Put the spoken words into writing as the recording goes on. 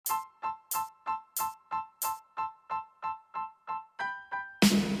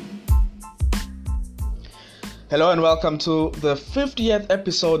Hello and welcome to the 50th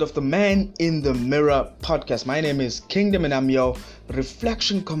episode of the Man in the Mirror podcast. My name is Kingdom and I'm your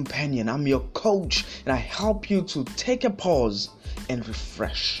reflection companion. I'm your coach and I help you to take a pause and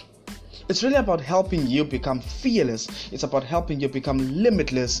refresh. It's really about helping you become fearless. It's about helping you become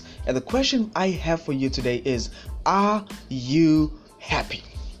limitless. And the question I have for you today is, are you happy?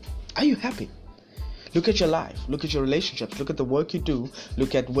 Are you happy? Look at your life, look at your relationships, look at the work you do,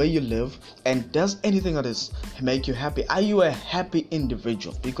 look at where you live, and does anything of this make you happy? Are you a happy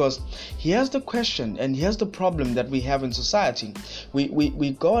individual? Because here's the question and here's the problem that we have in society.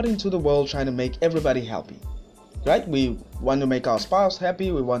 We go out into the world trying to make everybody happy, right? We want to make our spouse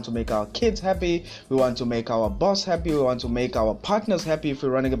happy, we want to make our kids happy, we want to make our boss happy, we want to make our partners happy if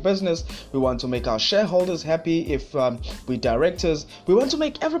we're running a business, we want to make our shareholders happy if we're directors, we want to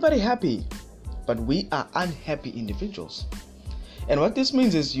make everybody happy. But we are unhappy individuals. And what this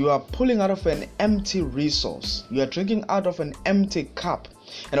means is you are pulling out of an empty resource. You are drinking out of an empty cup.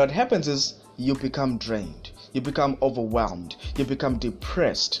 And what happens is you become drained. You become overwhelmed. You become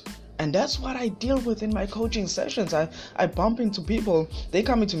depressed. And that's what I deal with in my coaching sessions. I bump into people. They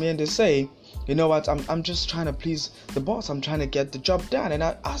come into me and they say, you know what, I'm just trying to please the boss. I'm trying to get the job done. And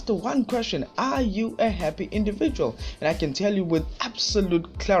I ask the one question, are you a happy individual? And I can tell you with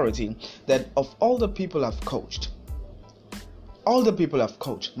absolute clarity that of all the people I've coached,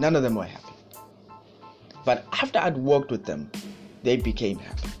 none of them were happy. But after I'd worked with them, they became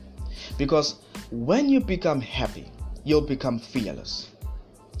happy. Because when you become happy, you'll become fearless.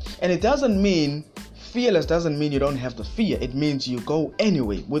 And it doesn't mean, fearless doesn't mean you don't have the fear. It means you go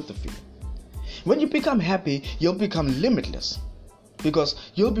anyway with the fear. When you become happy, you'll become limitless because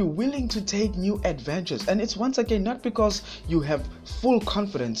you'll be willing to take new adventures. And it's once again not because you have full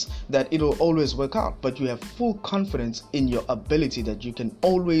confidence that it'll always work out, but you have full confidence in your ability that you can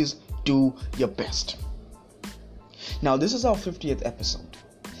always do your best. Now, this is our 50th episode,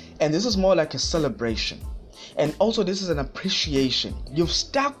 and this is more like a celebration. And also this is an appreciation. You've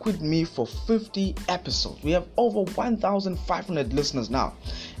stuck with me for 50 episodes. We have over 1,500 listeners now.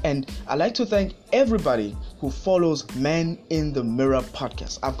 And I'd like to thank everybody who follows Man in the Mirror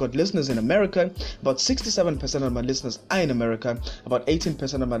podcast. I've got listeners in America. About 67% of my listeners are in America. About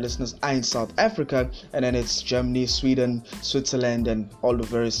 18% of my listeners are in South Africa. And then it's Germany, Sweden, Switzerland, and all the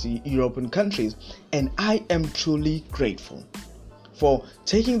various European countries. And I am truly grateful for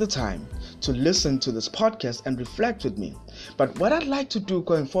taking the time to listen to this podcast and reflect with me. But what I'd like to do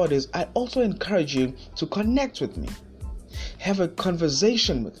going forward is I also encourage you to connect with me. Have a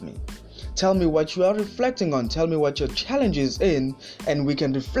conversation with me. Tell me what you are reflecting on. Tell me what your challenge is in, and we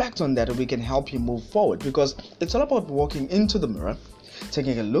can reflect on that and we can help you move forward. Because it's all about walking into the mirror,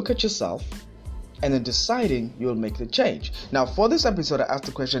 taking a look at yourself, and then deciding you'll make the change. Now, for this episode, I asked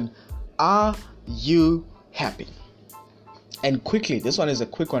the question, are you happy? And quickly, this one is a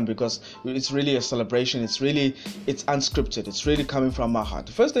quick one because it's really a celebration. It's unscripted. It's really coming from my heart.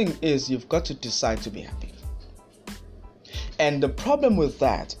 The first thing is you've got to decide to be happy. And the problem with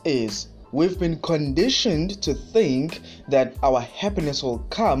that is we've been conditioned to think that our happiness will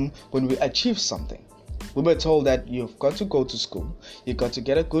come when we achieve something. We were told that you've got to go to school, you've got to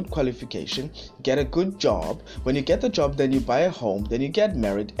get a good qualification, get a good job. When you get the job, then you buy a home, then you get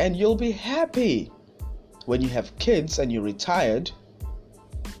married, and you'll be happy. When you have kids and you're retired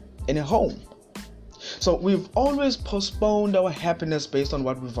in a home. So we've always postponed our happiness based on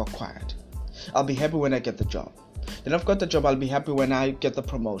what we've acquired. I'll be happy when I get the job. Then I've got the job, I'll be happy when I get the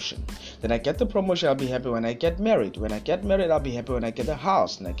promotion. Then I get the promotion, I'll be happy when I get married. When I get married, I'll be happy when I get a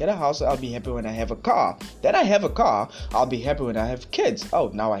house. And I get a house, I'll be happy when I have a car. Then I have a car, I'll be happy when I have kids.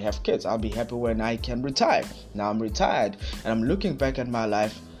 Oh, now I have kids. I'll be happy when I can retire. Now I'm retired and I'm looking back at my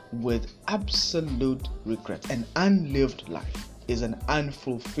life with absolute regret. An unlived life is an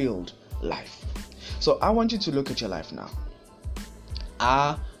unfulfilled life. So I want you to look at your life now.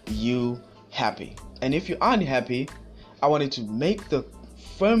 Are you happy? And if you aren't happy, I want you to make the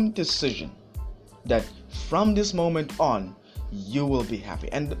firm decision that from this moment on, you will be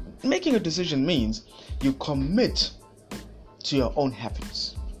happy. And making a decision means you commit to your own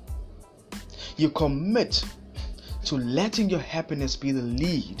happiness. You commit to letting your happiness be the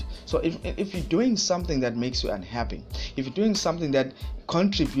lead. So if you're doing something that makes you unhappy, if you're doing something that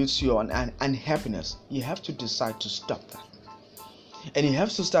contributes to your unhappiness, you have to decide to stop that. And you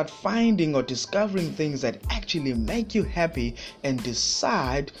have to start finding or discovering things that actually make you happy and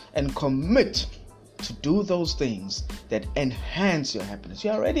decide and commit to do those things that enhance your happiness.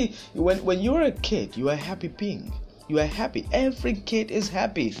 You already, when you're a kid, you are a happy being. You are happy. Every kid is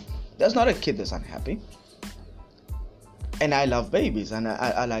happy. There's not a kid that's unhappy. And I love babies, and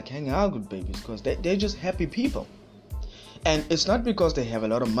I like hanging out with babies because they're just happy people. And it's not because they have a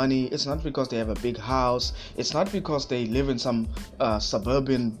lot of money, it's not because they have a big house, it's not because they live in some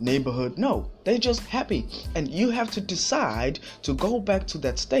suburban neighborhood. No, they're just happy. And you have to decide to go back to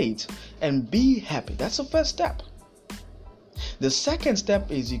that state and be happy. That's the first step. The second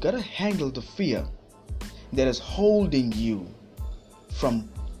step is you got to handle the fear that is holding you from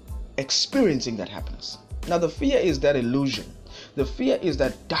experiencing that happiness. Now, the fear is that illusion. The fear is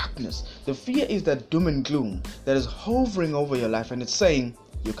that darkness. The fear is that doom and gloom that is hovering over your life, and it's saying,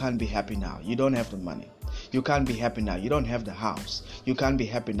 you can't be happy now. You don't have the money. You can't be happy now. You don't have the house. You can't be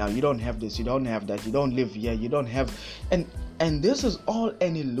happy now. You don't have this. You don't have that. You don't live here. You don't have... And this is all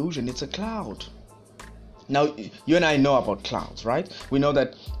an illusion. It's a cloud. Now, you and I know about clouds, right? We know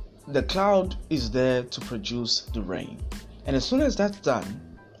that the cloud is there to produce the rain. And as soon as that's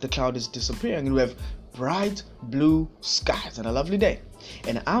done, the cloud is disappearing, and we have bright blue skies and a lovely day.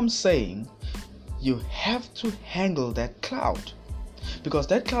 And I'm saying you have to handle that cloud, because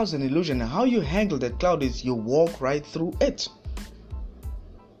that cloud is an illusion. And how you handle that cloud is you walk right through it.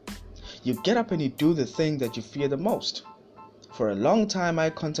 You get up and you do the thing that you fear the most. For a long time, I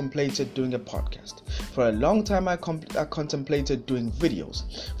contemplated doing a podcast. For a long time, I contemplated doing videos.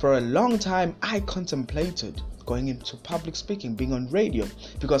 For a long time, I contemplated going into public speaking, being on radio,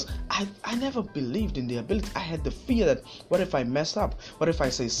 because I never believed in the ability. I had the fear that, what if I mess up? What if I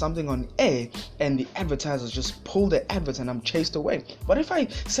say something on air and the advertisers just pull the adverts and I'm chased away? What if I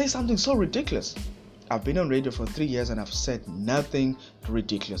say something so ridiculous? I've been on radio for 3 years and I've said nothing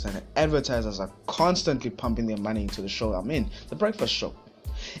ridiculous, and the advertisers are constantly pumping their money into the show I'm in, The Breakfast Show.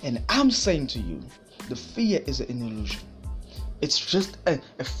 And I'm saying to you, the fear is an illusion. It's just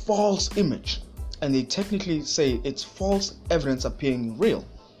a false image. And they technically say it's false evidence appearing real.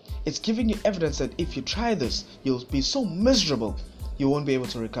 It's giving you evidence that if you try this, you'll be so miserable, you won't be able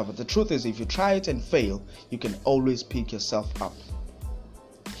to recover. The truth is, if you try it and fail, you can always pick yourself up.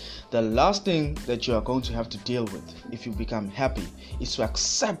 The last thing that you are going to have to deal with if you become happy is to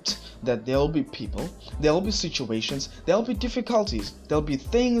accept that there will be people, there will be situations, there will be difficulties, there will be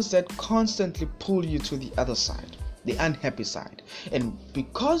things that constantly pull you to the other side, the unhappy side. And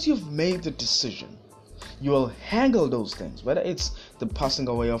because you've made the decision, you will handle those things, whether it's the passing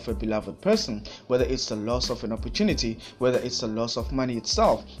away of a beloved person, whether it's the loss of an opportunity, whether it's the loss of money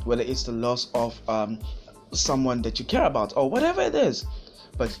itself, whether it's the loss of someone that you care about, or whatever it is.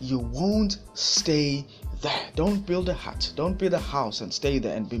 But you won't stay there. Don't build a hut, don't build a house and stay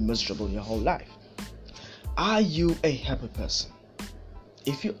there and be miserable your whole life. Are you a happy person?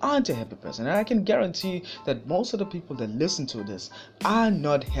 If you aren't a happy person, and I can guarantee that most of the people that listen to this are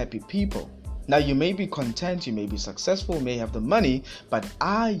not happy people. Now, you may be content, you may be successful, you may have the money, but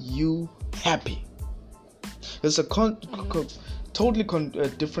are you happy? There's a totally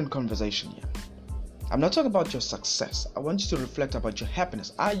different conversation here. I'm not talking about your success. I want you to reflect about your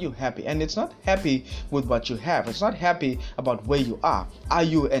happiness. Are you happy? And it's not happy with what you have. It's not happy about where you are. Are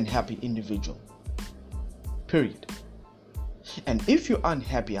you an happy individual? Period. And if you're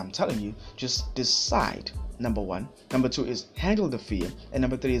unhappy, I'm telling you, just decide, number one. Number two is handle the fear. And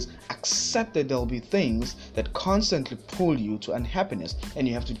number three is accept that there'll be things that constantly pull you to unhappiness, and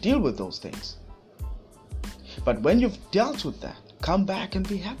you have to deal with those things. But when you've dealt with that, come back and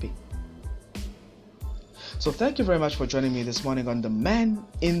be happy. So thank you very much for joining me this morning on the Man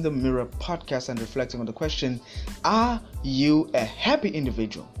in the Mirror podcast and reflecting on the question, are you a happy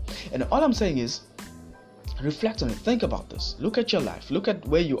individual? And all I'm saying is, reflect on it. Think about this. Look at your life. Look at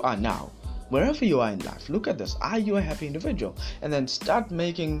where you are now. Wherever you are in life, look at this. Are you a happy individual? And then start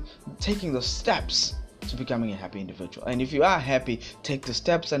taking the steps to becoming a happy individual. And if you are happy, take the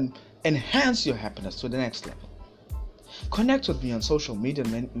steps and enhance your happiness to the next level. Connect with me on social media.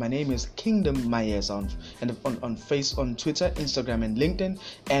 My name is Kingdom Mayeza on Twitter, Instagram, and LinkedIn.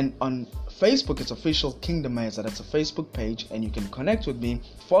 And on Facebook, it's official Kingdom Mayeza. That's a Facebook page, and you can connect with me,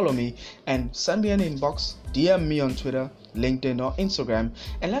 follow me, and send me an inbox, DM me on Twitter, LinkedIn, or Instagram,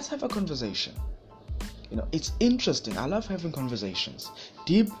 and let's have a conversation. It's interesting. I love having conversations,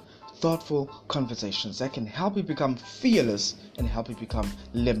 deep, thoughtful conversations that can help you become fearless and help you become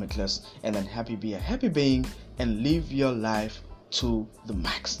limitless, and then be a happy being and live your life to the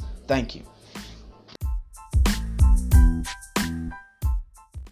max. Thank you.